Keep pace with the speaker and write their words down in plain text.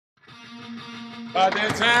About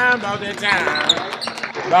that time, about that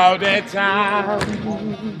time, about that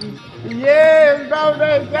time. Yeah, about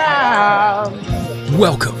that time.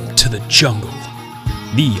 Welcome to the jungle,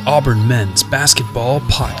 the Auburn men's basketball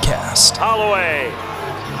podcast. Holloway.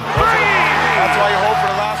 Three! That's why you hold for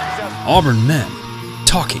the last possession. Auburn men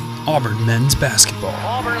talking Auburn men's basketball.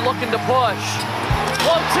 Auburn looking to push.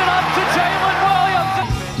 Floats it up to Jaylin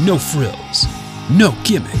Williams. No frills, no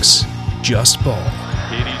gimmicks, just ball.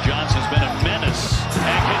 Katie Johnson's been a menace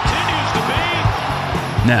and continues to be.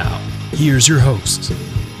 Now, here's your hosts,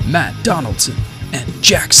 Matt Donaldson and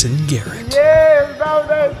Jackson Garrett. Yeah, about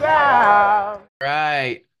that time.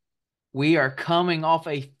 Right. We are coming off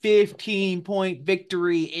a 15-point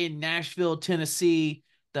victory in Nashville, Tennessee,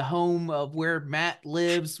 the home of where Matt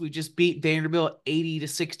lives. We just beat Vanderbilt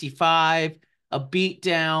 80-65, a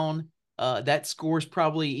beatdown. That score's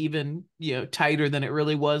probably even, tighter than it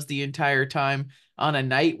really was the entire time on a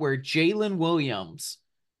night where Jaylin Williams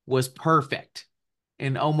was perfect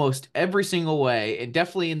in almost every single way, and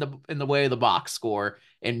definitely in the way of the box score.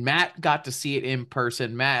 And Matt got to see it in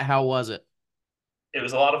person. Matt, how was it? It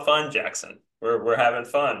was a lot of fun, Jackson. We're having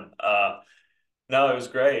fun. No, it was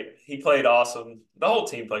great. He played awesome. The whole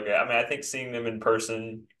team played great. I mean, I think seeing them in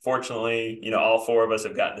person, fortunately, all four of us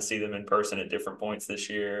have gotten to see them in person at different points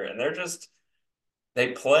this year, and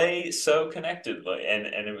they play so connectedly. And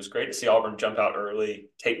it was great to see Auburn jump out early,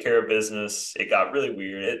 take care of business. It got really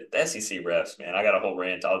weird. The SEC refs, man, I got a whole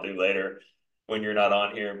rant I'll do later when you're not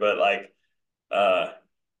on here, but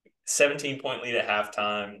 17-point lead at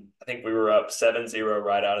halftime. I think we were up 7-0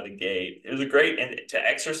 right out of the gate. It was a great, and to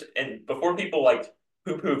exercise, and before people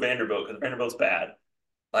poo-poo Vanderbilt, because Vanderbilt's bad,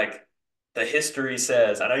 the history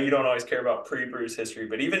says, I know you don't always care about pre-Bruce history,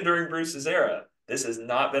 but even during Bruce's era, this has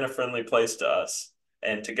not been a friendly place to us.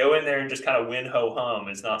 And to go in there and just kind of win ho-hum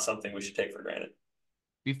is not something we should take for granted.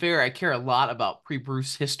 Be fair, I care a lot about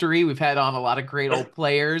pre-Bruce history. We've had on a lot of great old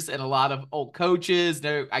players and a lot of old coaches.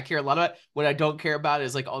 I care a lot about. What I don't care about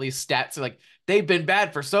is all these stats are they've been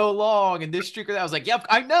bad for so long and this streak or that. I was yep,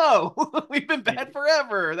 I know. We've been bad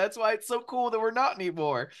forever. That's why it's so cool that we're not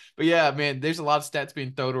anymore. But yeah, man, there's a lot of stats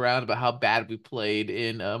being thrown around about how bad we played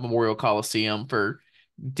in Memorial Coliseum for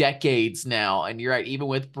decades now. And you're right, even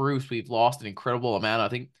with Bruce, we've lost an incredible amount. I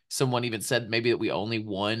think someone even said maybe that we only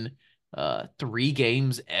won 3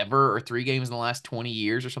 games ever, or 3 games in the last 20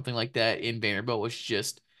 years or something like that in Vanderbilt, was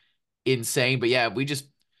just insane. But yeah, we just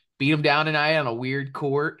beat them down tonight on a weird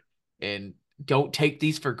court, and don't take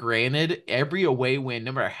these for granted. Every away win,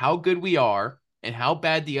 no matter how good we are and how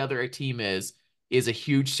bad the other team is a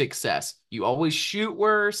huge success. You always shoot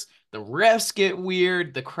worse, the refs get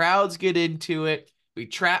weird, the crowds get into it.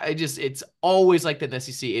 It's always like that in the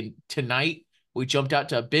SEC. And tonight we jumped out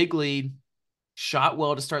to a big lead, shot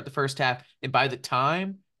well to start the first half, and by the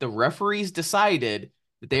time the referees decided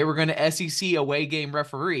that they were going to SEC away game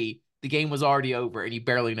referee, the game was already over, and you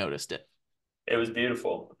barely noticed it. It was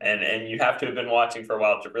beautiful, and you have to have been watching for a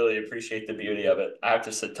while to really appreciate the beauty of it. I have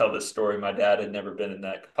to tell this story. My dad had never been in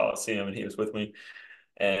that Coliseum, and he was with me,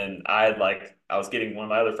 and I was getting one of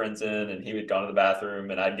my other friends in, and he had gone to the bathroom,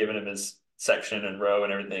 and I'd given him his section and row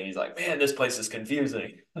and everything. He's like, man, this place is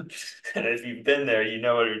confusing. And if you've been there, you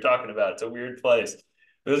know what you're talking about. It's a weird place.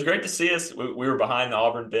 It was great to see us. We were behind the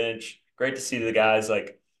Auburn bench. Great to see the guys.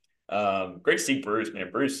 Great to see Bruce, man.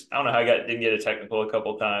 Bruce, I don't know how he didn't get a technical a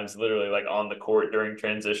couple of times, literally on the court during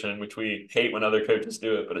transition, which we hate when other coaches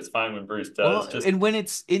do it, but it's fine when Bruce does. Well, and when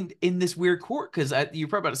it's in this weird court, because you're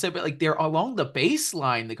probably about to say, but they're along the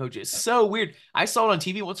baseline, the coach is so weird. I saw it on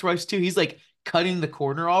TV once or twice too. He's cutting the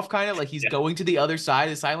corner off, kind of he's going to the other side of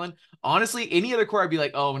the sideline. Honestly, any other court, I'd be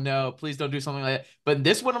like, oh no, please don't do something like that. But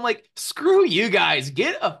this one, I'm like, screw you guys,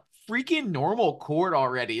 get a freaking normal court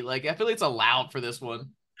already. I feel like it's allowed for this one.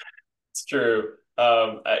 It's true.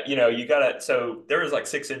 So there was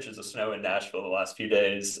 6 inches of snow in Nashville the last few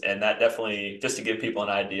days, and that definitely, just to give people an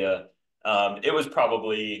idea, it was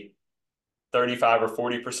probably 35 or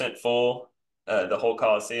 40% full, the whole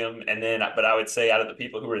Coliseum. And then, but I would say out of the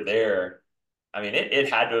people who were there, I mean, it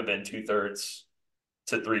had to have been 2/3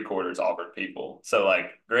 to 3/4 Auburn people. So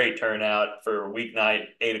great turnout for a weeknight,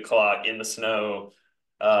 8 o'clock in the snow.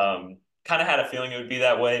 Kind of had a feeling it would be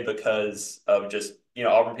that way because of just,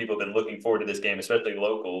 Auburn people have been looking forward to this game, especially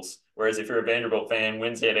locals. Whereas if you're a Vanderbilt fan,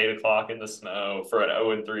 Wednesday at 8 o'clock in the snow for an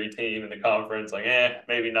 0-3 team in the conference,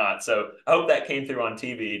 maybe not. So I hope that came through on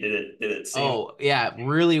TV. Did it seem? Oh, yeah,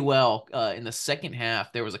 really well. In the second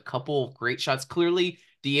half, there was a couple great shots. Clearly,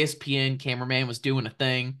 the ESPN cameraman was doing a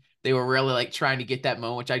thing. They were really trying to get that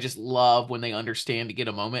moment, which I just love when they understand to get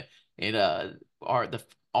a moment. And the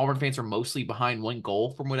Auburn fans are mostly behind one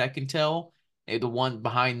goal from what I can tell. The one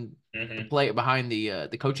behind the Mm-hmm. play behind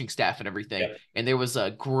the coaching staff and everything. Yeah. And there was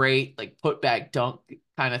a great like put back dunk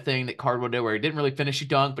kind of thing that Cardwell did where he didn't really finish a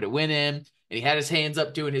dunk, but it went in and he had his hands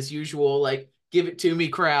up doing his usual like give it to me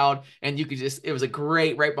crowd. And you could just, it was a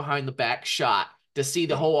great right behind the back shot to see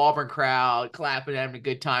the whole Auburn crowd clapping, having a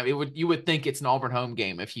good time. You would think it's an Auburn home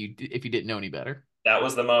game if you didn't know any better. That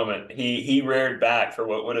was the moment. He reared back for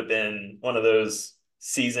what would have been one of those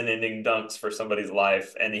season-ending dunks for somebody's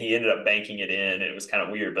life, and he ended up banking it in. It was kind of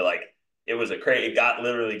weird, but like it was a crazy. It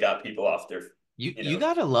literally got people off their, You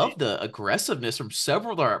gotta love the aggressiveness from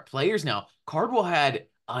several of our players now. Cardwell had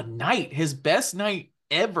a night, his best night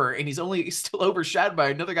ever, and he's only still overshadowed by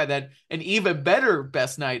another guy that had an even better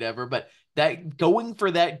best night ever. But that going for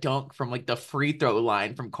that dunk from like the free throw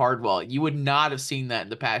line from Cardwell, you would not have seen that in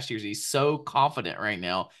the past years. He's so confident right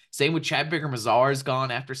now. Same with Chad Baker-Mazar's gone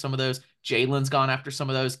after some of those. Jalen's gone after some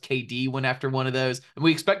of those. KD went after one of those. And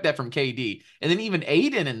we expect that from KD. And then even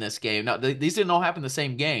Aiden in this game. Now, these didn't all happen in the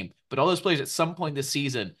same game, but all those players at some point this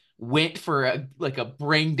season went for a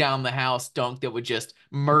bring down the house dunk that would just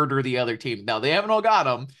murder the other team. Now, they haven't all got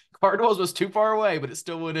them. Cardwell's was too far away, but it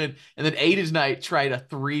still went in. And then Aiden's night tried a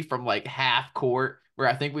three from like half court where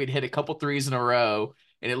I think we'd hit a couple threes in a row.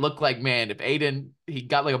 And it looked like, man, if Aiden, he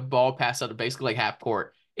got like a ball pass out of basically like half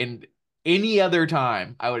court. And any other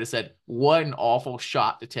time, I would have said, what an awful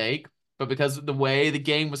shot to take. But because of the way the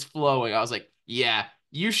game was flowing, I was like, yeah,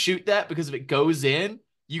 you shoot that because if it goes in,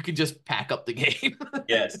 you can just pack up the game.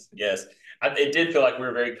 Yes, yes. It did feel like we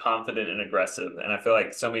were very confident and aggressive, and I feel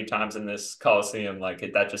like so many times in this Coliseum,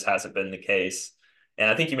 that just hasn't been the case. And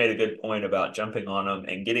I think you made a good point about jumping on them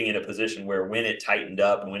and getting in a position where when it tightened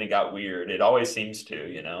up and when it got weird, it always seems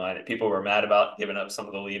to. People were mad about giving up some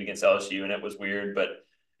of the lead against LSU, and it was weird. But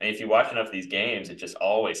if you watch enough of these games, it just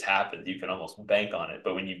always happens. You can almost bank on it.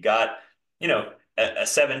 But when you've got, a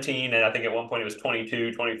 17, and I think at one point it was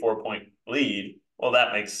 22, 24-point lead. Well,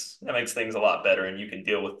 that makes things a lot better, and you can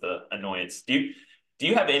deal with the annoyance. Do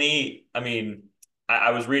you have any? I mean,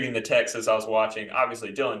 I was reading the text as I was watching.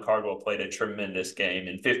 Obviously, Dylan Cardwell played a tremendous game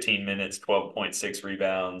in 15 minutes, 12.6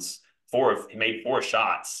 rebounds. He made 4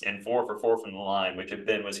 shots and 4 for 4 from the line, which if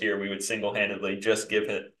Ben was here, we would single-handedly just give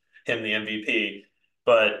him the MVP.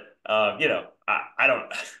 But I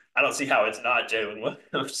don't see how it's not Jaylin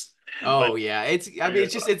Williams. Oh yeah, it's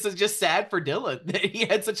just sad for Dylan that he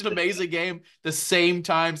had such an amazing game. The same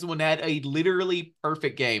time someone had a literally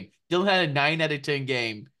perfect game. Dylan had a 9 out of 10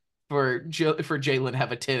 game for Jaylin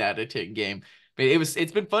have a 10 out of 10 game. But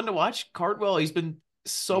it's been fun to watch Cardwell. He's been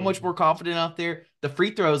so much more confident out there. The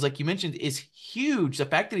free throws, like you mentioned, is huge. The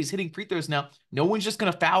fact that he's hitting free throws now, no one's just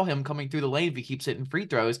gonna foul him coming through the lane if he keeps hitting free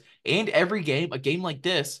throws. And every game, a game like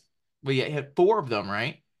this, we had 4 of them,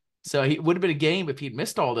 right? So it would have been a game if he'd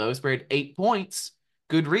missed all those, where he had 8 points,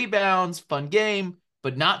 good rebounds, fun game,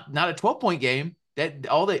 but not a 12-point game.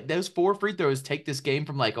 Those 4 free throws take this game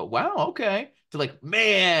from like, oh, wow, okay, to like,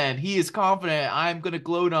 man, he is confident. I'm gonna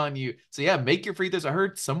gloat on you. So yeah, make your free throws. I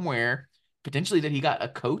heard somewhere potentially that he got a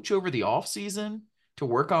coach over the offseason to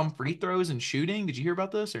work on free throws and shooting. Did you hear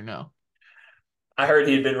about this or no? I heard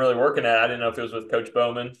he had been really working at it. I didn't know if it was with Coach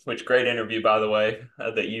Bowman, which great interview, by the way,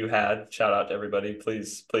 that you had. Shout out to everybody.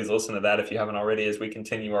 Please listen to that if you haven't already as we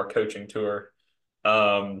continue our coaching tour.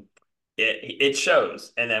 It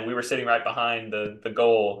shows. And then we were sitting right behind the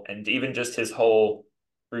goal, and even just his whole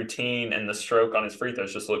routine and the stroke on his free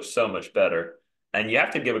throws just looks so much better. And you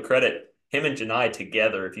have to give a credit, him and Johni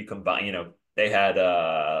together, if you combine, they had,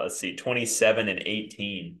 27 and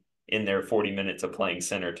 18 in their 40 minutes of playing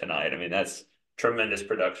center tonight. I mean, that's tremendous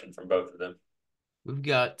production from both of them. We've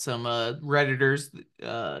got some Redditors.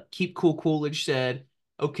 Keep Cool Coolidge said,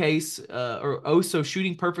 okay, so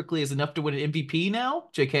shooting perfectly is enough to win an MVP now?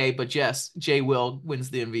 JK, but yes, Jay Will wins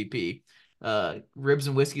the MVP. Ribs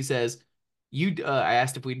and Whiskey says, I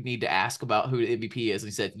asked if we need to ask about who the MVP is, and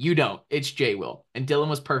he said, you don't. It's Jay Will. And Dylan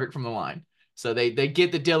was perfect from the line. So they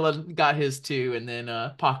get that Dylan got his too, and then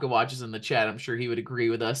Pocket Watches in the chat. I'm sure he would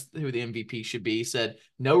agree with us who the MVP should be. He said,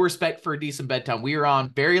 no respect for a decent bedtime. We are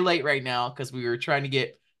on very late right now because we were trying to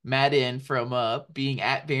get Matt in from being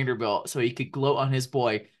at Vanderbilt so he could gloat on his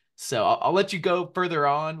boy. So I'll let you go further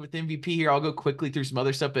on with MVP here. I'll go quickly through some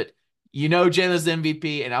other stuff, but Jalen's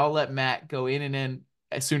MVP, and I'll let Matt go in and in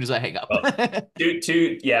as soon as I hang up. Well, the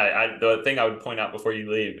thing I would point out before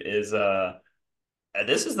you leave is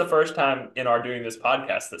this is the first time in our doing this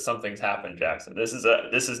podcast that something's happened, Jackson. This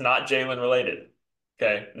is not Jaylin related.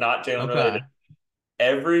 Okay, not Jaylin related.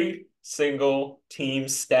 Every single team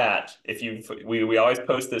stat. We always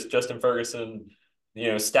post this Justin Ferguson,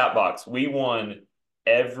 stat box. We won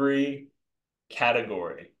every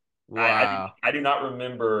category Wow. I do not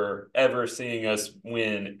remember ever seeing us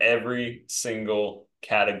win every single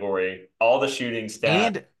category, all the shooting stats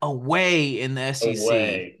And away in the SEC.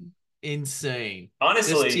 away. Insane. This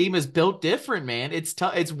team Honestly, is built different, man. It's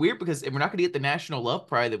tough. It's weird because we're not going to get the national love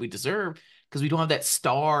pride that we deserve because we don't have that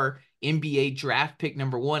star NBA draft pick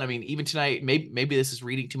number one. I mean, even tonight, maybe this is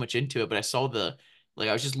reading too much into it, but I saw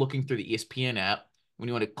I was just looking through the ESPN app. When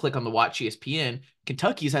you want to click on the Watch ESPN,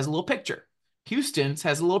 Kentucky's has a little picture. Houston's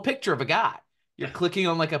has a little picture of a guy. You're clicking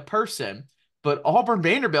on like a person, but Auburn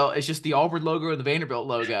Vanderbilt is just the Auburn logo and the Vanderbilt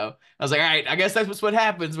logo. I was like, all right, I guess that's what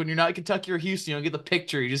happens when you're not Kentucky or Houston. You don't get the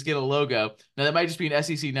picture, you just get a logo. Now that might just be an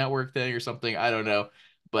SEC network thing or something. I don't know.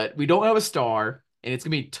 But we don't have a star, and it's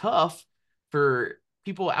gonna be tough for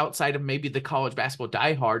people outside of maybe the college basketball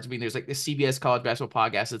diehards. I mean, there's like the CBS college basketball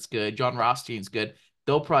podcast that's good. John Rothstein's good.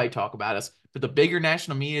 They'll probably talk about us. But the bigger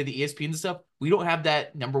national media, the ESPN and stuff, we don't have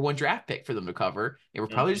that number one draft pick for them to cover. And we're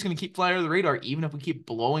probably just going to keep flying under the radar, even if we keep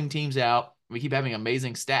blowing teams out. We keep having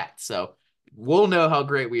amazing stats. So we'll know how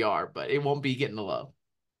great we are, but it won't be getting the love.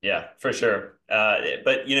 yeah, for sure.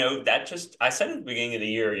 But I said at the beginning of the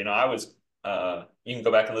year, I was, you can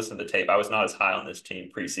go back and listen to the tape. I was not as high on this team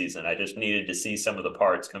preseason. I just needed to see some of the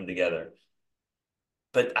parts come together.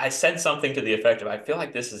 But I said something to the effect of, I feel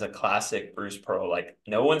like this is a classic Bruce Pearl. Like,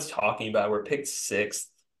 no one's talking about it. We're picked sixth.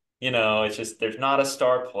 It's just, there's not a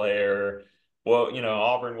star player. Well,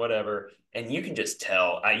 Auburn, whatever. And you can just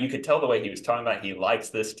tell. You could tell the way he was talking about he likes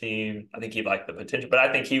this team. I think he liked the potential. But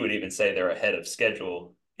I think he would even say they're ahead of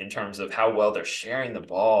schedule in terms of how well they're sharing the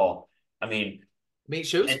ball. I mean, It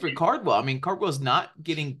shows for Cardwell. I mean, Cardwell's not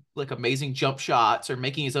getting like amazing jump shots or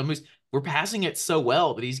making his own moves. We're passing it so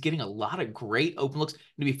well that he's getting a lot of great open looks. And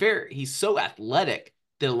to be fair, he's so athletic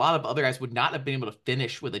that a lot of other guys would not have been able to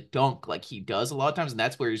finish with a dunk like he does a lot of times. And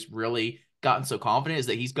that's where he's really gotten so confident, is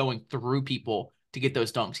that he's going through people to get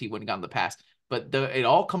those dunks he wouldn't have gotten in the past. But it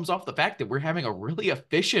all comes off the fact that we're having a really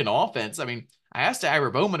efficient offense. I mean, I asked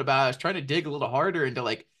Ira Bowman about it. I was trying to dig a little harder into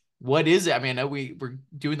like, what is it? I mean, I know we're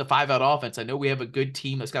doing the 5-out offense. I know we have a good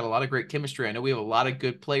team that's got a lot of great chemistry. I know we have a lot of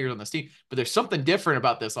good players on this team, but there's something different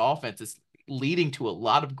about this offense. It's leading to a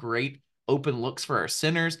lot of great open looks for our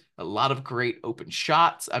centers, a lot of great open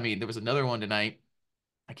shots. I mean, there was another one tonight.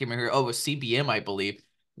 I can't remember. Oh, it was CBM, I believe,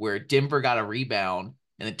 where Denver got a rebound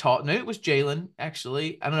and then no, it was Jaylin,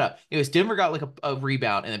 actually. I don't know. It was Denver got like a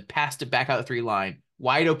rebound and then passed it back out the 3 line.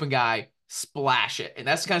 Wide open guy, splash it. And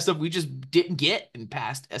that's the kind of stuff we just didn't get in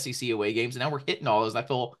past SEC away games. And now we're hitting all those. And I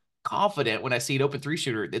feel confident when I see an open 3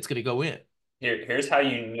 shooter, it's going to go in. Here's how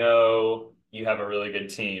you know you have a really good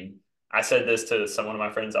team. I said this to one of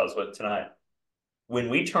my friends I was with tonight.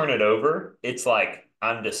 When we turn it over, it's like,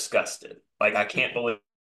 I'm disgusted. Like, I can't believe.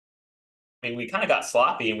 I mean, we kind of got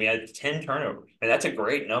sloppy and we had 10 turnovers. And that's a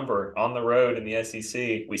great number on the road in the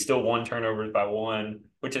SEC. We still won turnovers by 1,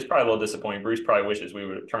 which is probably a little disappointing. Bruce probably wishes we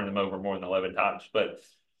would have turned them over more than 11 times. But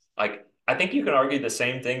like, I think you can argue the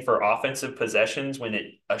same thing for offensive possessions when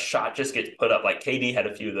a shot just gets put up. Like KD had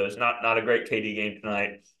a few of those. Not a great KD game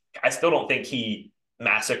tonight. I still don't think he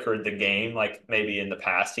massacred the game like maybe in the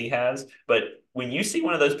past he has. But when you see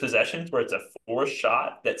one of those possessions where it's a forced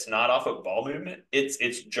shot that's not off of ball movement, it's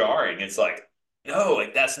jarring. It's like, no,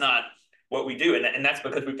 like that's not what we do. And that's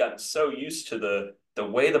because we've gotten so used to the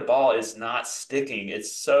way the ball is not sticking.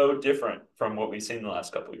 It's so different from what we've seen in the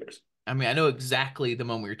last couple of years. I mean, I know exactly the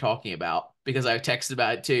moment you're talking about because I texted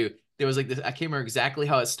about it too. There was like this, I can't remember exactly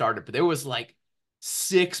how it started, but there was like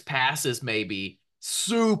 6 passes, maybe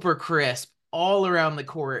super crisp all around the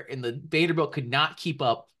court, and the Vanderbilt could not keep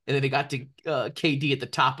up. And then they got to KD at the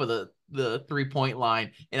top of the 3-point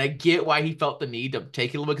line. And I get why he felt the need to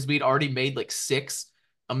take it a little bit because we'd already made like 6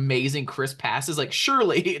 amazing crisp passes. Like,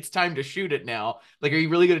 surely it's time to shoot it now. Like, are you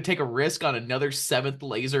really going to take a risk on another 7th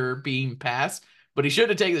laser beam pass? But he should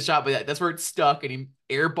have taken the shot, but that's where it stuck, and he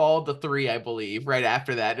airballed the 3, I believe, right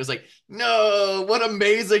after that. It was like, no, what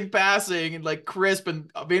amazing passing, and like crisp,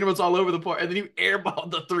 and Vanderbilt's all over the court, and then he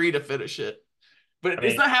airballed the 3 to finish it. But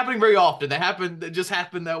it's not happening very often. It just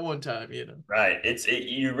happened that one time, Right.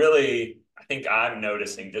 You really, I think I'm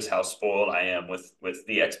noticing just how spoiled I am with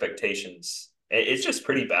the expectations. It's just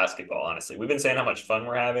pretty basketball, honestly. We've been saying how much fun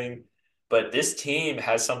we're having, but this team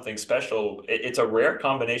has something special. It's a rare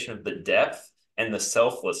combination of the depth and the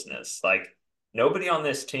selflessness. Like, nobody on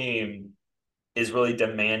this team is really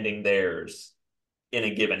demanding theirs in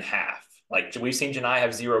a given half. Like, we've seen Johni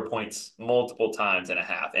have 0 points multiple times in a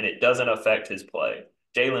half, and it doesn't affect his play.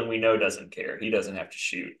 Jaylin, we know, doesn't care. He doesn't have to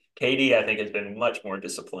shoot. KD, I think, has been much more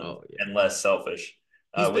disciplined and less selfish.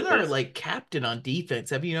 He's been with our this. like captain on defense.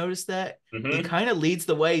 Have you noticed that? He Mm-hmm, kind of leads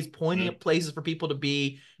the way. He's pointing mm-hmm, at places for people to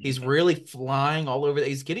be. He's mm-hmm. really flying all over.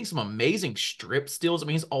 He's getting some amazing strip steals. I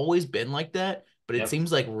mean, he's always been like that, but it Yep.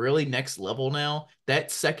 seems like really next level now.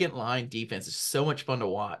 That second line defense is so much fun to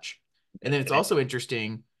watch. And then it's also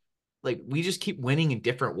interesting, like we just keep winning in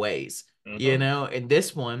different ways, Mm-hmm. And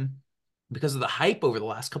this one, because of the hype over the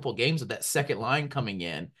last couple of games of that second line coming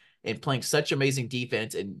in and playing such amazing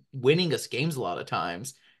defense and winning us games a lot of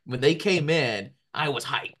times, when they came in, I was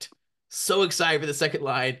hyped, so excited for the second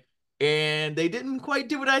line, and they didn't quite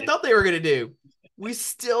do what I thought they were going to do. We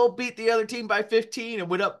still beat the other team by 15 and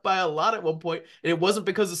went up by a lot at one point. And it wasn't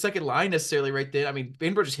because of the second line necessarily right then. I mean,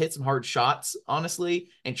 Vanderbilt just hit some hard shots, honestly.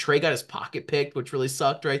 And Trey got his pocket picked, which really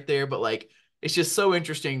sucked right there. But like, it's just so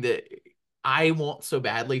interesting that I want so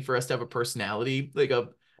badly for us to have a personality. Like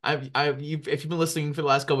if you've been listening for the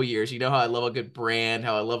last couple of years, you know how I love a good brand,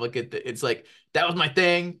 how I love a good, it's like, that was my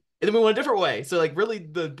thing. And then we went a different way. So like really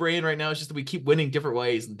the brand right now is just that we keep winning different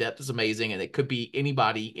ways and depth is amazing. And it could be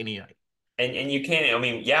anybody, any night. And you can't, I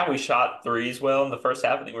mean, yeah, we shot threes well in the first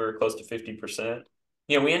half. I think we were close to 50%.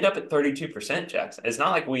 We end up at 32%, Jackson. It's not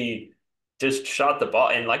like we just shot the ball.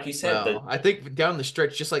 And like you said, Well, I think down the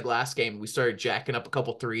stretch, just like last game, we started jacking up a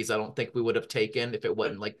couple threes. I don't think we would have taken if it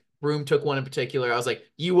wasn't like Broome took one in particular. I was like,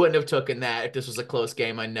 you wouldn't have taken that if this was a close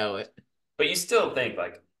game. I know it. but you still think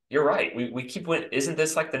like you're right. We keep winning. Isn't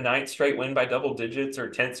this like the ninth straight win by double digits or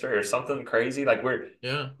 10th straight or something crazy? Like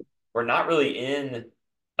Yeah. we're not really in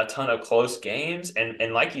a ton of close games.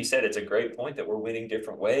 And like you said, it's a great point that we're winning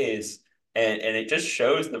different ways. And it just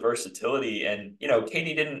shows the versatility. And,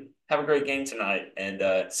 Katie didn't have a great game tonight. And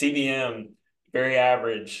CBM, very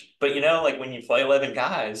average. But, like when you play 11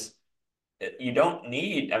 guys, you don't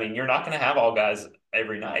need, I mean, you're not going to have all guys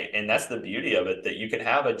every night. And that's the beauty of it, that you can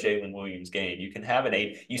have a Jaylin Williams game. You can have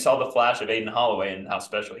you saw the flash of Aiden Holloway and how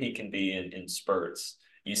special he can be in spurts.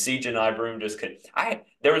 You see Johni Broome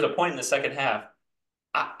there was a point in the second half.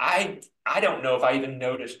 I don't know if I even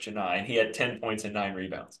noticed Johni, and he had 10 points and 9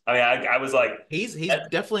 rebounds. I mean, I was like, He's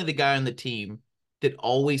definitely the guy on the team that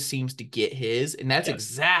always seems to get his, and that's yeah,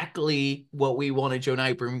 exactly what we wanted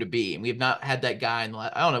Johni Broome to be. And we have not had that guy in the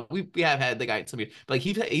last, I don't know. We have had the guy in some years, but like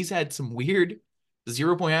he's had some weird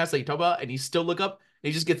 0 point outs like you talk about, and you still look up and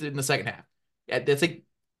he just gets it in the second half. That's like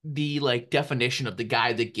the like definition of the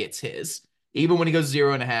guy that gets his. Even when he goes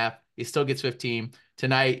 0.5, he still gets 15.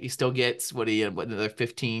 Tonight he still gets another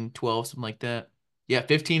 15, 12, something like that. Yeah,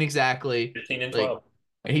 15 exactly. 15 and Like, 12.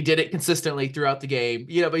 and he did it consistently throughout the game.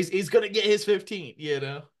 But he's gonna get his 15.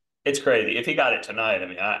 It's crazy. If he got it tonight, I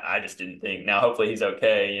mean, I just didn't think. Now, hopefully he's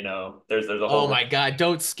okay. There's a Oh whole my God,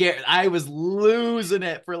 don't scare. I was losing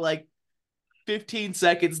it for like 15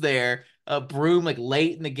 seconds there. Broome, like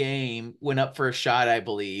late in the game, went up for a shot, I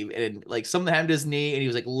believe, and like something happened to his knee, and he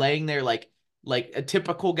was like laying there like a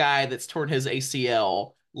typical guy that's torn his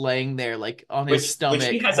ACL, laying there like on his which he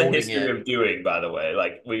stomach, has a holding history it. of doing, by the way.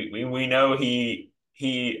 Like we know he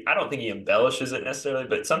I don't think he embellishes it necessarily,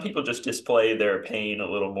 but some people just display their pain a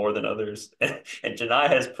little more than others. And Janai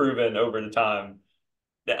has proven over the time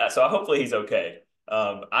that, so hopefully he's okay.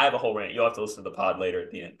 I have a whole rant. You'll have to listen to the pod later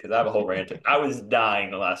at the end because I have a whole rant. I was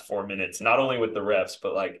dying the last 4 minutes, not only with the refs,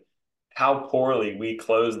 but like how poorly we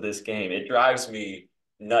closed this game. It drives me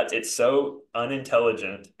nuts. It's so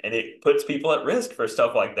unintelligent and it puts people at risk for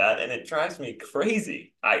stuff like that. And it drives me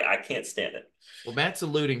crazy. I can't stand it. Well, Matt's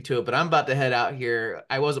alluding to it, but I'm about to head out here.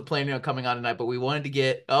 I wasn't planning on coming on tonight, but we wanted to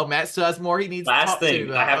get. Oh, Matt still has more he needs to Last talk to you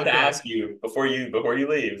thing I about. have to Okay. ask you before you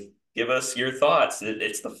leave, give us your thoughts.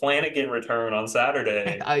 It's the Flanigan return on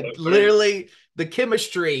Saturday. I literally the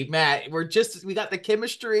chemistry, Matt. We got the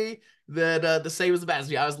chemistry that the same as the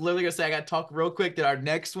best. I was literally gonna say I got to talk real quick that our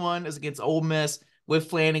next one is against Ole Miss with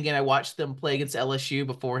Flanigan. I watched them play against LSU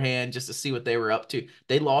beforehand just to see what they were up to.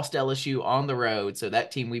 They lost LSU on the road, so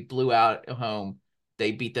that team we blew out at home.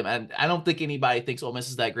 They beat them, and I don't think anybody thinks Ole Miss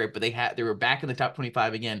is that great, but they were back in the top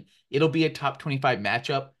 25 again. It'll be a top 25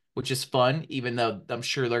 matchup, which is fun, even though I'm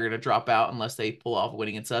sure they're going to drop out unless they pull off a win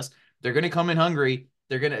against us. They're going to come in hungry.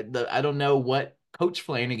 I don't know what Coach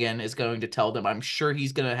Flanagan is going to tell them. I'm sure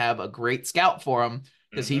he's going to have a great scout for them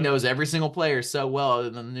because he knows every single player so well,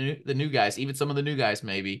 the new guys, even some of the new guys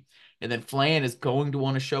maybe. And then Flan is going to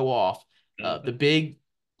want to show off. The big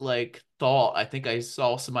thought, I think I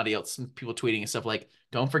saw some people tweeting and stuff like,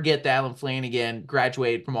 don't forget that Alan Flanagan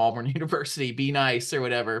graduated from Auburn University. Be nice or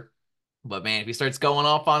whatever. But man, if he starts going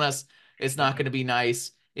off on us, it's not going to be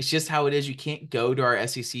nice. It's just how it is. You can't go to our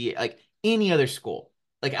SEC like any other school,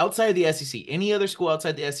 like outside of the SEC, any other school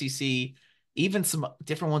outside the SEC, even some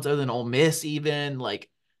different ones other than Ole Miss, even like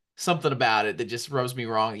something about it that just rubs me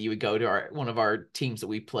wrong that you would go to one of our teams that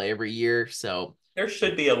we play every year. So There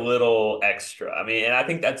should be a little extra. I mean, and I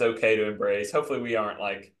think that's okay to embrace. Hopefully we aren't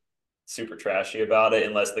like super trashy about it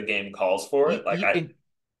unless the game calls for it. and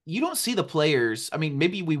you don't see the players. I mean,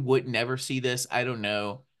 maybe we would never see this. I don't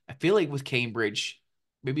know. I feel like with Cambridge,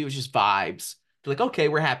 maybe it was just vibes. They're like, okay,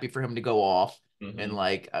 we're happy for him to go off. And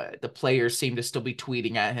like the players seem to still be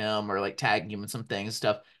tweeting at him or like tagging him and some things and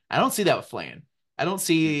stuff. I don't see that with Flan. I don't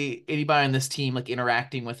see anybody on this team like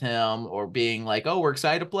interacting with him or being like, "Oh, we're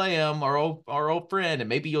excited to play him, our old friend." And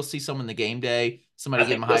maybe you'll see someone the game day, somebody I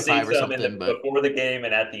give him think a you'll high see five or some something. But before the game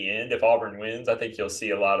and at the end. If Auburn wins, I think you'll see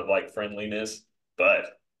a lot of like friendliness. But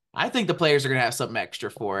I think the players are going to have something extra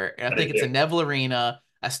for it. And I I do think it's a too. Neville Arena.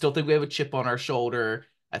 I still think we have a chip on our shoulder.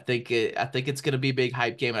 I think it's going to be a big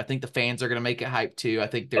hype game. I think the fans are going to make it hype too. I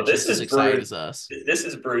think they're Oh, this just as is excited Bruce. as us. This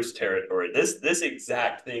is Bruce territory. This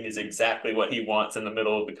exact thing is exactly what he wants in the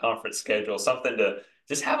middle of the conference schedule. Something to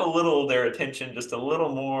just have a little of their attention, just a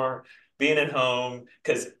little more being at home,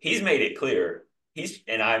 because he's made it clear.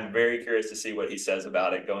 And I'm very curious to see what he says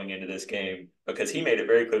about it going into this game, because he made it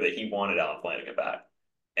very clear that he wanted Alan Flanagan back,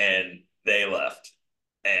 and they left.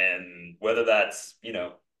 And whether that's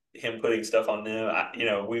him putting stuff on them,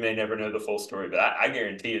 we may never know the full story, but I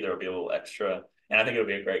guarantee you there will be a little extra, and I think it'll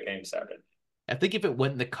be a great game Saturday. I think if it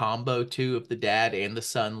went in the combo too of the dad and the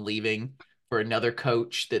son leaving for another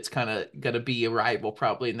coach that's kind of going to be a rival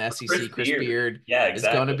probably in the Chris SEC, Chris Beard, Beard yeah, is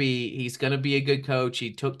going to exactly. be he's going to be a good coach.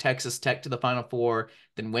 He took Texas Tech to the Final Four,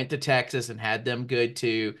 then went to Texas and had them good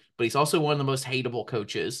too. But he's also one of the most hateable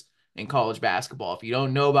coaches in college basketball. If you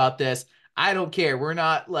don't know about this, I don't care. We're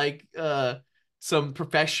not like some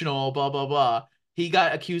professional blah blah blah. He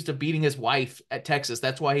got accused of beating his wife at Texas.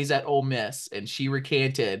 That's why he's at Ole Miss, and she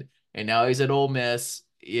recanted and now he's at Ole Miss.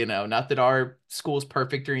 Not that our school's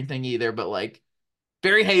perfect or anything either, but like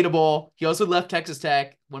very hateable. He also left Texas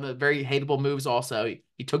Tech. One of the very hateable moves. Also,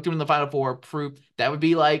 he took them in the Final Four. Proof that would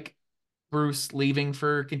be like Bruce leaving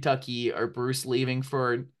for Kentucky or Bruce leaving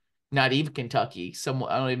for not even Kentucky. Someone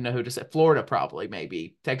I don't even know who to say. Florida probably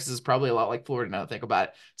maybe. Texas is probably a lot like Florida now that I think about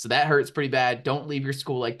it. So that hurts pretty bad. Don't leave your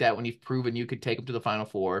school like that when you've proven you could take them to the Final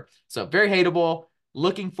Four. So very hateable.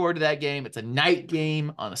 Looking forward to that game. It's a night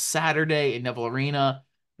game on a Saturday in Neville Arena.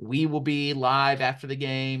 We will be live after the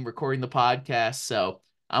game recording the podcast. So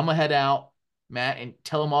I'm gonna head out, Matt, and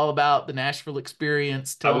tell them all about the Nashville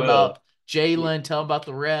experience. I Tell them will. about Jaylin. Tell them about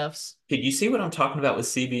the refs. Could you see what I'm talking about with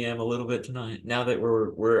CBM a little bit tonight? Now that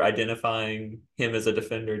we're identifying him as a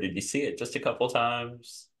defender, did you see it just a couple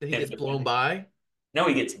times? That he Him gets blown defending? by. No,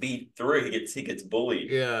 he gets beat through. He gets bullied.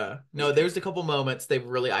 Yeah. No, there's a couple moments they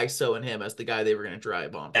really ISOing him as the guy they were going to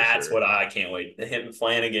drive on for That's sure. what I can't wait. Him and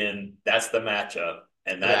Flanagan, that's the matchup.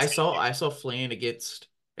 And I that's saw I saw Flan against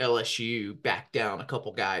LSU back down a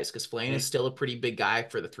couple guys because Flan is still a pretty big guy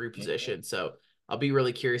for the three position. So I'll be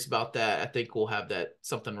really curious about that. I think we'll have that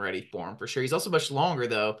something ready for him for sure. He's also much longer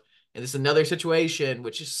though. And this is another situation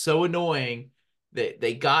which is so annoying that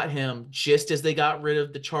they got him just as they got rid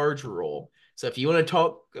of the charge rule. So if you want to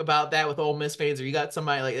talk about that with Ole Miss fans, or you got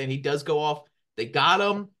somebody like, and he does go off, they got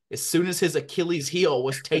him as soon as his Achilles heel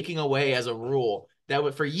was taken away as a rule. That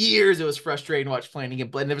was for years. It was frustrating to watch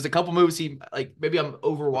Flanagan. And there was a couple moves he like. Maybe I'm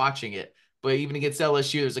overwatching it, but even against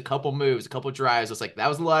LSU, there's a couple moves, a couple drives. It's like that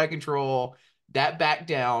was a lot of control. That back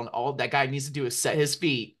down, all that guy needs to do is set his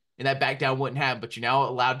feet, and that back down wouldn't happen. But you're now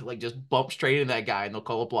allowed to like just bump straight into that guy, and they'll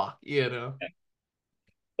call a block. well,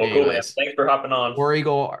 cool, man. Anyways, Thanks for hopping on. War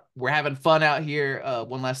Eagle, we're having fun out here.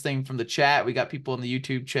 One last thing from the chat. We got people in the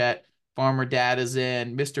YouTube chat. Farmer Dad is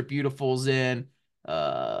in. Mr. Beautiful's in.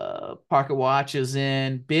 Pocket Watch is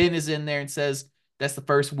in. Ben is in there and says that's the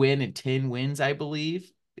first win in 10 wins, I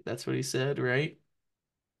believe. That's what he said, right?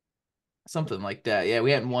 Something like that. Yeah,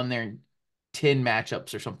 we hadn't won there in 10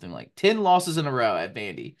 matchups or something like 10 losses in a row at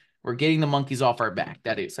Vandy. We're getting the monkeys off our back.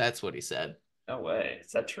 That's what he said. No way.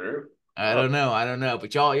 Is that true? I don't know.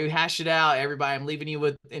 But y'all, you hash it out, everybody. I'm leaving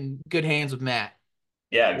you in good hands with Matt.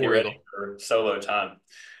 Yeah, get War ready Eagle. for solo time.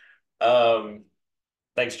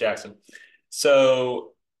 Thanks, Jackson.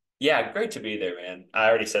 So, yeah, great to be there, man. I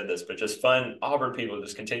already said this, but just fun. Auburn people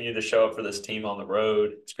just continue to show up for this team on the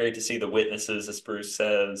road. It's great to see the witnesses, as Bruce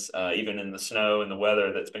says, even in the snow and the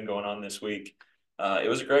weather that's been going on this week. It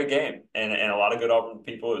was a great game, and a lot of good Auburn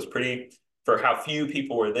people. It was pretty, for how few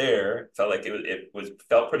people were there, felt like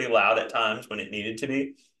felt pretty loud at times when it needed to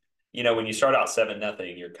be. When you start out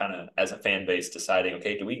 7-0, you're kind of, as a fan base, deciding,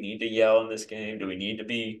 okay, do we need to yell in this game? Do we need to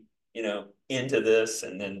be, into this?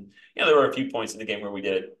 And then, there were a few points in the game where we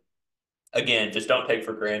did. Again, just don't take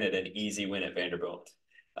for granted an easy win at Vanderbilt.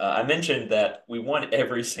 I mentioned that we won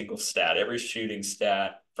every single stat, every shooting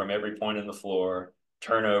stat, from every point in the floor,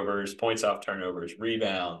 turnovers, points off turnovers,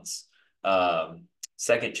 rebounds,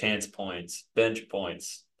 second chance points, bench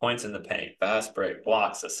points, points in the paint, fast break,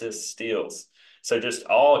 blocks, assists, steals. So just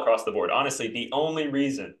all across the board. Honestly, the only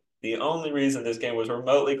reason this game was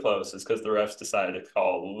remotely close is because the refs decided to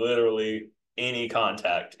call literally any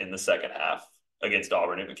contact in the second half against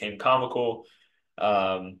Auburn. It became comical,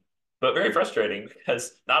 but very frustrating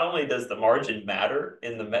because not only does the margin matter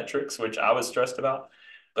in the metrics, which I was stressed about,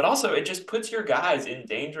 but also it just puts your guys in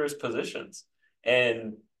dangerous positions.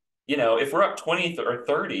 And, if we're up 20 or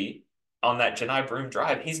 30 on that Johni Broome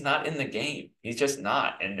drive, he's not in the game. He's just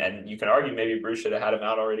not. And you can argue maybe Bruce should have had him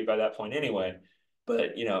out already by that point anyway.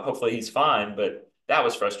 But, hopefully he's fine. But that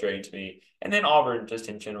was frustrating to me. And then Auburn, just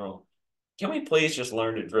in general, can we please just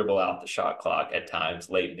learn to dribble out the shot clock at times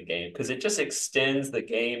late in the game? Because it just extends the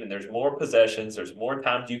game and there's more possessions. There's more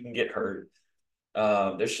times you can get hurt.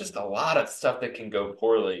 There's just a lot of stuff that can go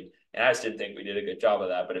poorly. And I just didn't think we did a good job of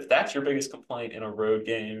that. But if that's your biggest complaint in a road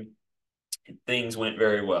game, things went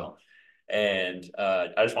very well. And I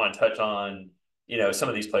just want to touch on, some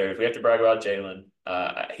of these players. We have to brag about Jaylin.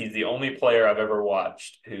 He's the only player I've ever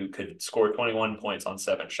watched who could score 21 points on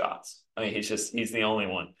 7 shots. I mean, he's the only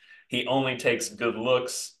one. He only takes good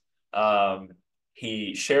looks.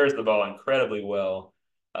 He shares the ball incredibly well.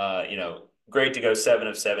 Great to go 7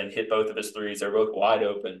 of 7, hit both of his threes. They're both wide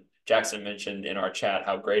open. Jackson mentioned in our chat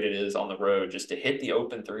how great it is on the road just to hit the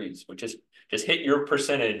open threes, which is just hit your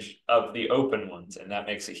percentage of the open ones, and that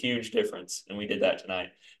makes a huge difference. And we did that tonight.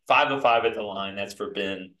 5 of 5 at the line. That's for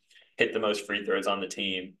Ben. Hit the most free throws on the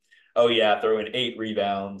team. Oh, yeah, throw in 8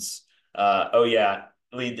 rebounds. Oh, yeah,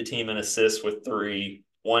 lead the team in assists with 3,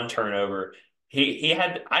 1 turnover.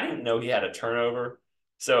 I didn't know he had a turnover.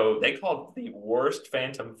 So they called the worst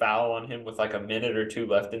phantom foul on him with like a minute or 2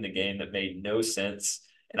 left in the game that made no sense.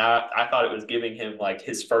 And I thought it was giving him like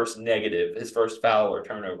his first negative, his first foul or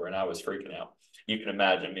turnover, and I was freaking out. You can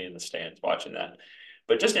imagine me in the stands watching that.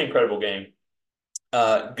 But just an incredible game.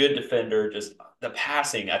 Good defender, just the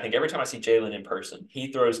passing. I think every time I see Jaylin in person,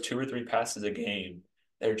 he throws 2 or 3 passes a game.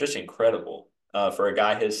 They're just incredible for a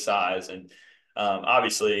guy his size. And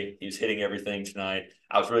obviously, he was hitting everything tonight.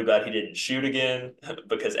 I was really glad he didn't shoot again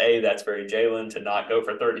because A, that's very Jaylin to not go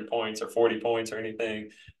for 30 points or 40 points or anything.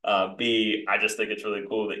 B, I just think it's really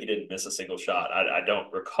cool that he didn't miss a single shot. I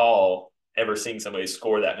don't recall ever seeing somebody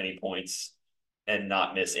score that many points and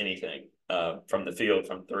not miss anything from the field,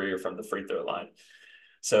 from 3 or from the free throw line.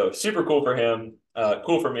 So super cool for him.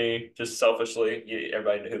 Cool for me, just selfishly.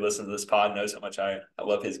 Everybody who listens to this pod knows how much I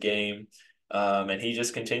love his game. And he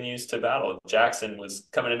just continues to battle. Jackson was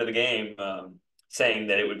coming into the game saying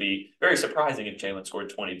that it would be very surprising if Jaylin scored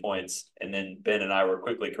 20 points. And then Ben and I were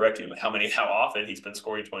quickly correcting him how often he's been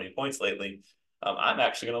scoring 20 points lately. I'm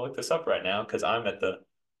actually going to look this up right now because I'm at the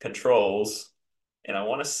controls and I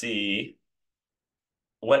want to see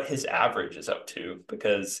what his average is up to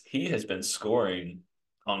because he has been scoring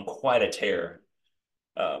on quite a tear.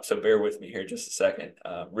 So bear with me here just a second.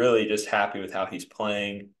 Really just happy with how he's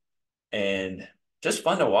playing. And just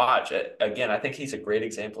fun to watch. Again, I think he's a great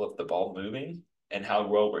example of the ball moving and how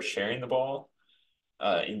well we're sharing the ball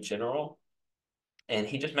in general. And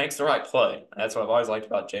he just makes the right play. That's what I've always liked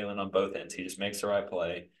about Jaylin on both ends. He just makes the right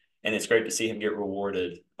play. And it's great to see him get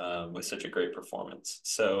rewarded with such a great performance.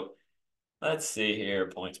 So let's see here.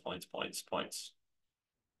 Points.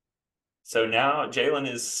 So now Jaylin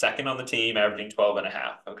is second on the team, averaging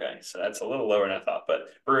 12.5. Okay, so that's a little lower than I thought. But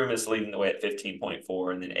Broome is leading the way at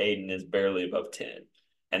 15.4, and then Aiden is barely above 10.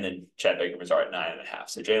 And then Chad Baker-Mazar at 9.5.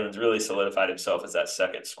 So Jaylin's really solidified himself as that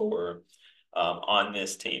second scorer on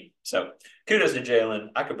this team. So kudos to Jaylin.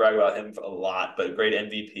 I could brag about him a lot, but great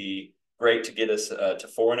MVP. Great to get us to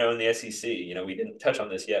 4-0 in the SEC. We didn't touch on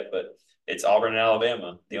this yet, but it's Auburn and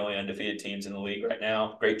Alabama, the only undefeated teams in the league right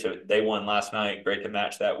now. They won last night. Great to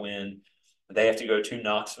match that win. They have to go to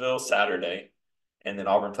Knoxville Saturday, and then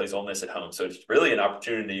Auburn plays Ole Miss at home. So it's really an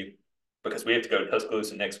opportunity because we have to go to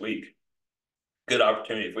Tuscaloosa next week. Good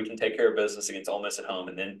opportunity if we can take care of business against Ole Miss at home,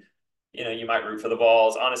 and then you might root for the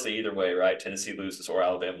Vols. Honestly, either way, right? Tennessee loses or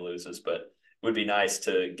Alabama loses, but it would be nice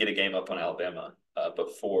to get a game up on Alabama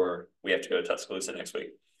before we have to go to Tuscaloosa next week.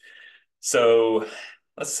 So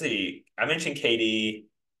let's see. I mentioned KD,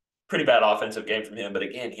 pretty bad offensive game from him, but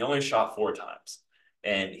again, he only shot 4 times.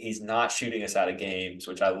 And he's not shooting us out of games,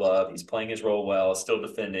 which I love. He's playing his role well, still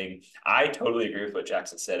defending. I totally agree with what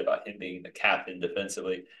Jackson said about him being the captain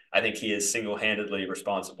defensively. I think he is single-handedly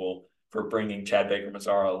responsible for bringing Chad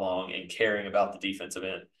Baker-Mazara along and caring about the defensive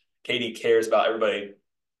end. KD cares about everybody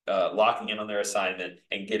locking in on their assignment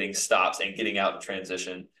and getting stops and getting out in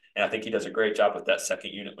transition. And I think he does a great job with that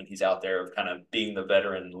second unit when he's out there of kind of being the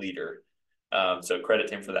veteran leader. So credit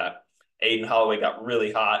to him for that. Aiden Holloway got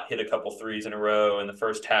really hot, hit a couple threes in a row in the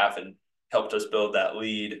first half and helped us build that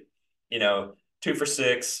lead. 2 for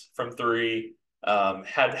 6 from 3.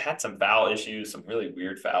 Had some foul issues, some really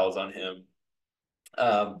weird fouls on him.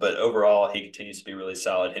 But overall, he continues to be really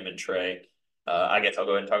solid, him and Trey. I guess I'll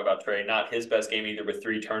go ahead and talk about Trey. Not his best game either with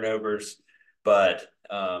 3 turnovers, but,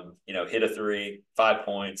 hit a 3, 5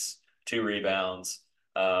 points, 2 rebounds.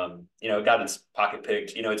 Got his pocket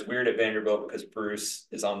picked. It's weird at Vanderbilt because Bruce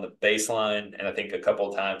is on the baseline, and I think a couple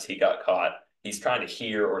of times he got caught. He's trying to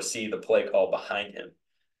hear or see the play call behind him.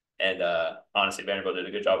 And honestly, Vanderbilt did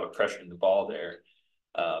a good job of pressuring the ball there.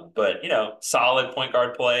 But, solid point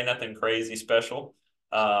guard play, nothing crazy special.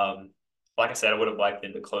 Like I said, I would have liked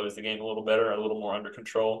them to close the game a little better, a little more under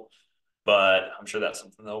control. But I'm sure that's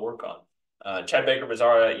something they'll work on. Chad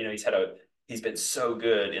Baker-Mazara, he's been so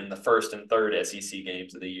good in the first and third SEC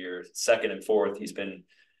games of the year. Second and fourth, he's been,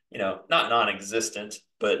 not non-existent,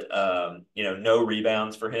 but, no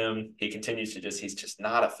rebounds for him. He continues to he's just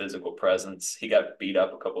not a physical presence. He got beat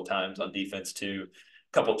up a couple times on defense too.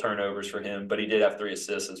 A couple turnovers for him, but he did have 3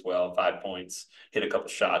 assists as well, 5 points, hit a couple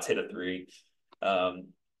shots, hit a 3.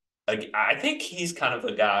 I think he's kind of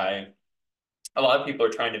a guy, a lot of people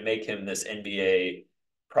are trying to make him this NBA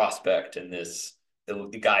prospect and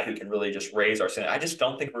the guy who can really just raise our standard. I just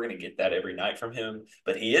don't think we're going to get that every night from him,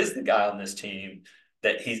 but he is the guy on this team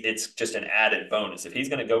that it's just an added bonus. If he's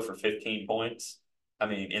going to go for 15 points, I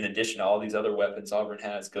mean, in addition to all these other weapons Auburn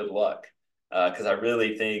has, good luck. Because I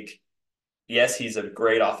really think, yes, he's a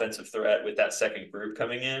great offensive threat with that second group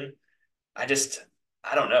coming in.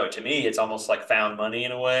 I don't know. To me, it's almost like found money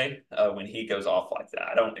in a way when he goes off like that.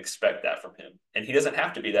 I don't expect that from him. And he doesn't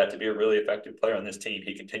have to be that to be a really effective player on this team.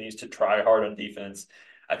 He continues to try hard on defense.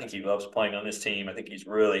 I think he loves playing on this team. I think he's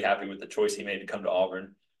really happy with the choice he made to come to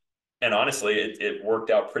Auburn. And honestly, it worked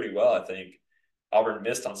out pretty well, I think. Auburn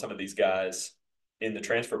missed on some of these guys in the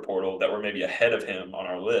transfer portal that were maybe ahead of him on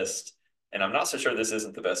our list. And I'm not so sure this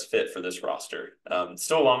isn't the best fit for this roster.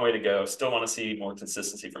 Still a long way to go. Still want to see more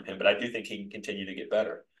consistency from him, but I do think he can continue to get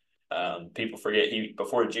better. People forget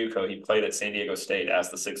before JUCO, he played at San Diego State as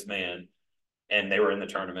the 6th man, and they were in the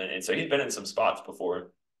tournament. And so he's been in some spots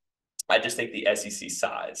before. I just think the SEC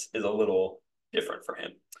size is a little different for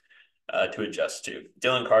him to adjust to.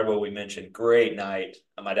 Dylan Cardwell, we mentioned, great night.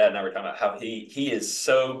 My dad and I were talking about how he is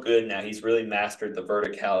so good now. He's really mastered the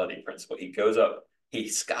verticality principle. He goes up. He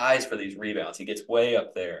skies for these rebounds. He gets way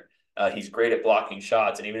up there. He's great at blocking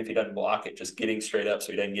shots, and even if he doesn't block it, just getting straight up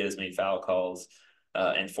so he doesn't get as many foul calls.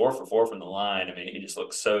 And 4 for 4 from the line. I mean, he just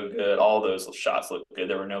looks so good. All those shots look good.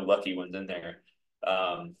 There were no lucky ones in there.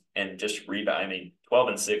 And just rebound. I mean, 12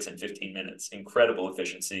 and 6 in 15 minutes. Incredible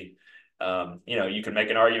efficiency. You can make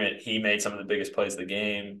an argument he made some of the biggest plays of the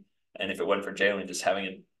game. And if it wasn't for Jaylin just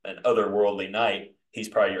having an otherworldly night, he's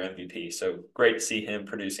probably your MVP. So great to see him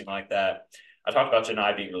producing like that. I talked about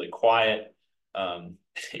Johni being really quiet.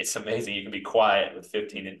 It's amazing you can be quiet with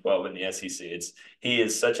 15 and 12 in the SEC. He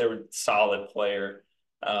is such a solid player.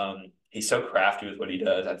 He's so crafty with what he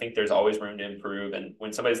does. I think there's always room to improve. And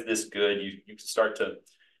when somebody's this good, you can start to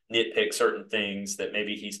nitpick certain things that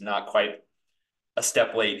maybe he's not quite a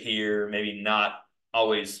step late here, maybe not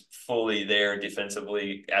always fully there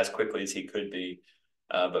defensively as quickly as he could be.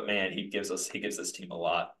 But man, he gives this team a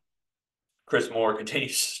lot. Chris Moore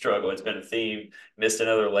continues to struggle. It's been a theme. Missed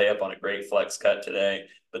another layup on a great flex cut today.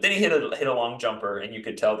 But then he hit a long jumper, and you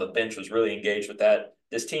could tell the bench was really engaged with that.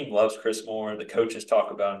 This team loves Chris Moore. The coaches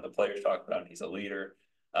talk about him. The players talk about him. He's a leader.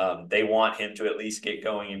 They want him to at least get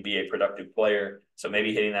going and be a productive player. So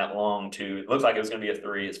maybe hitting that long two. It looked like it was going to be a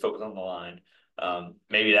 3. It's focused on the line.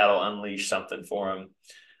 Maybe that'll unleash something for him.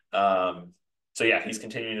 So, yeah, he's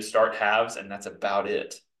continuing to start halves, and that's about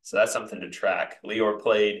it. So that's something to track. Lior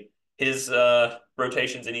played his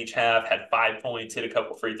rotations in each half, had 5 points, hit a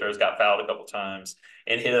couple free throws, got fouled a couple times,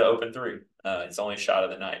 and hit an open 3. His only shot of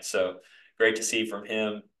the night. So great to see from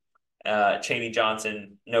him. Chaney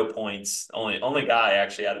Johnson, no points. Only guy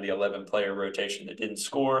actually out of the 11-player rotation that didn't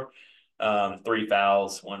score. 3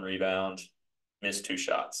 fouls, 1 rebound, missed 2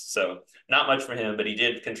 shots. So not much for him, but he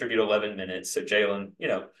did contribute 11 minutes. So Jaylin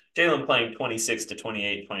playing 26 to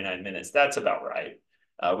 28, 29 minutes. That's about right.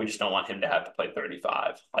 We just don't want him to have to play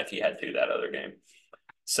 35 like he had to that other game.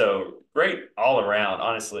 So great all around.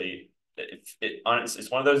 Honestly,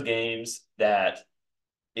 it's one of those games that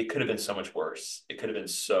it could have been so much worse. It could have been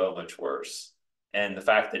so much worse. And the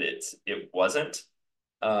fact that it wasn't,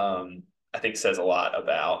 I think says a lot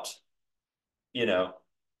about,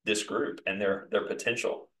 this group and their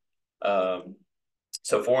potential. So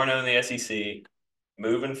 4-0 in the SEC,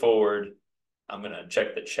 moving forward, I'm going to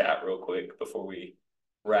check the chat real quick before we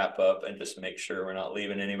wrap up and just make sure we're not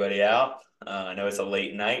leaving anybody out. I know it's a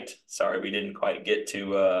late night. Sorry, we didn't quite get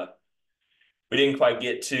to do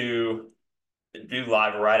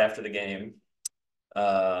live right after the game.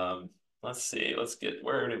 Let's see.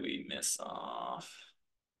 Where did we miss off?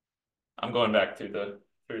 I'm going back through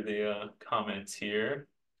the comments here.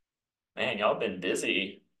 Man, y'all been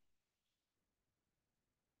busy.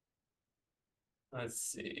 Let's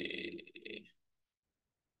see.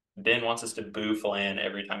 Ben wants us to boo Flan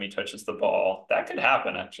every time he touches the ball. That could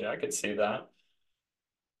happen, actually. I could see that.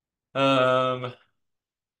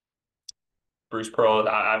 Bruce Pearl,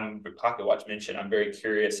 I'm Pocket Watch mentioned, I'm very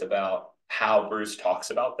curious about how Bruce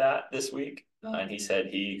talks about that this week. And he said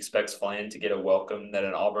he expects Flan to get a welcome that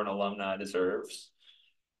an Auburn alumni deserves.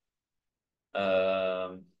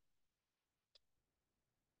 Janai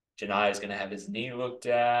is going to have his knee looked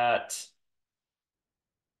at.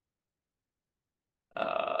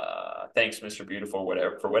 Thanks, Mr. Beautiful.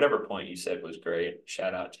 For whatever point you said was great.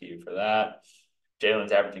 Shout out to you for that.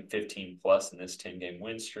 Jaylin's averaging 15 plus in this 10-game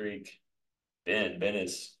win streak. Ben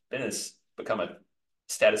has become a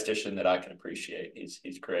statistician that I can appreciate.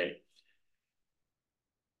 He's great.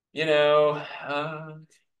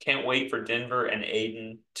 Can't wait for Denver and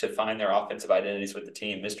Aiden to find their offensive identities with the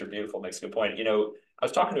team. Mr. Beautiful makes a good point. I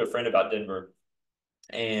was talking to a friend about Denver,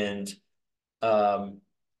 and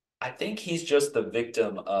I think he's just the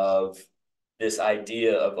victim of this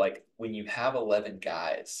idea of like when you have 11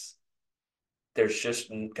 guys, there's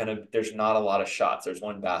not a lot of shots. There's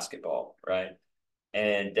one basketball, right?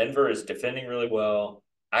 And Denver is defending really well.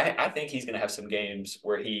 I think he's going to have some games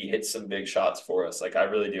where he hits some big shots for us. Like I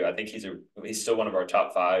really do. I think he's still one of our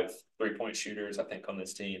top 5 3-point shooters, I think, on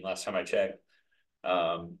this team. Last time I checked,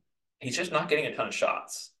 he's just not getting a ton of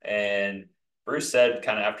shots. And Bruce said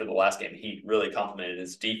kind of after the last game, he really complimented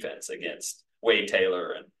his defense against Wade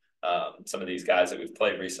Taylor and some of these guys that we've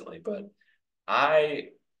played recently. But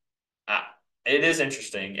it is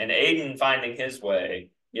interesting. And Aiden finding his way,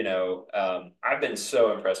 I've been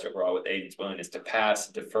so impressed overall with Aiden's willingness to pass,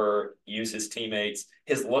 defer, use his teammates,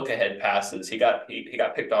 his look-ahead passes. He got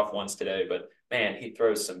picked off once today, but man, he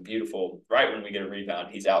throws some beautiful, right when we get a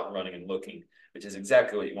rebound, he's out and running and looking, which is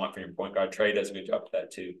exactly what you want from your point guard. Trey does a good job with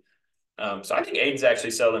that too. So I think Aiden's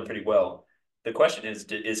actually selling pretty well. The question is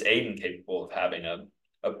Aiden capable of having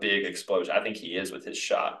a big explosion? I think he is with his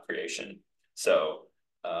shot creation. So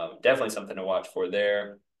definitely something to watch for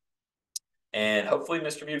there. And hopefully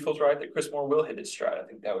Mr. Beautiful's right that Chris Moore will hit his stride. I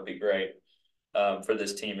think that would be great for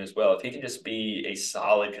this team as well. If he can just be a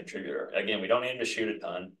solid contributor. Again, we don't need him to shoot a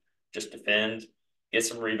ton. Just defend, get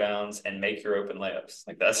some rebounds, and make your open layups.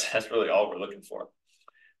 Like that's really all we're looking for.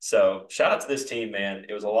 So shout out to this team, man.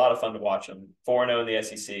 It was a lot of fun to watch them. 4-0 in the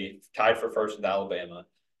SEC, tied for first with Alabama.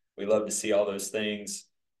 We love to see all those things.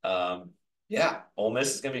 Ole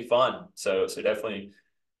Miss is going to be fun. So definitely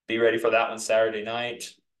be ready for that one Saturday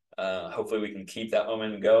night. Hopefully we can keep that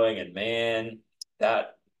momentum going. And man,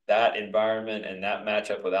 that environment and that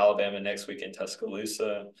matchup with Alabama next week in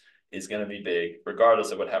Tuscaloosa is going to be big, regardless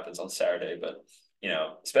of what happens on Saturday. But,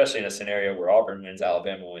 especially in a scenario where Auburn wins,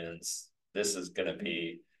 Alabama wins, this is going to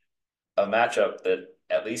be a matchup that,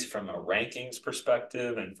 at least from a rankings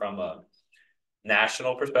perspective and from a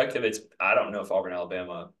national perspective, I don't know if Auburn,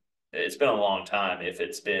 Alabama, it's been a long time if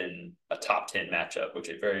it's been a top 10 matchup, which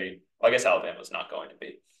I guess Alabama's not going to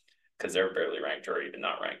be because they're barely ranked or even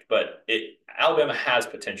not ranked. But Alabama has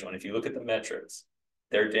potential. And if you look at the metrics,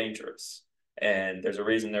 they're dangerous. And there's a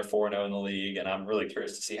reason they're 4-0 in the league. And I'm really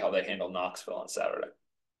curious to see how they handle Knoxville on Saturday.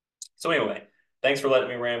 So anyway, thanks for letting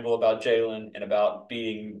me ramble about Jaylin and about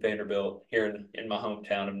beating Vanderbilt here in my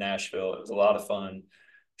hometown of Nashville. It was a lot of fun.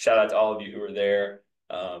 Shout out to all of you who were there.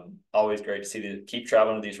 Always great to see keep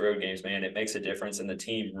traveling to these road games, man. It makes a difference, and the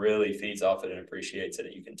team really feeds off it and appreciates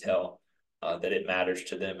it. You can tell that it matters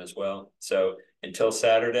to them as well. So until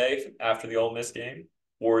Saturday after the Ole Miss game,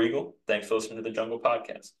 War Eagle, thanks for listening to the Jungle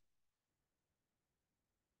Podcast.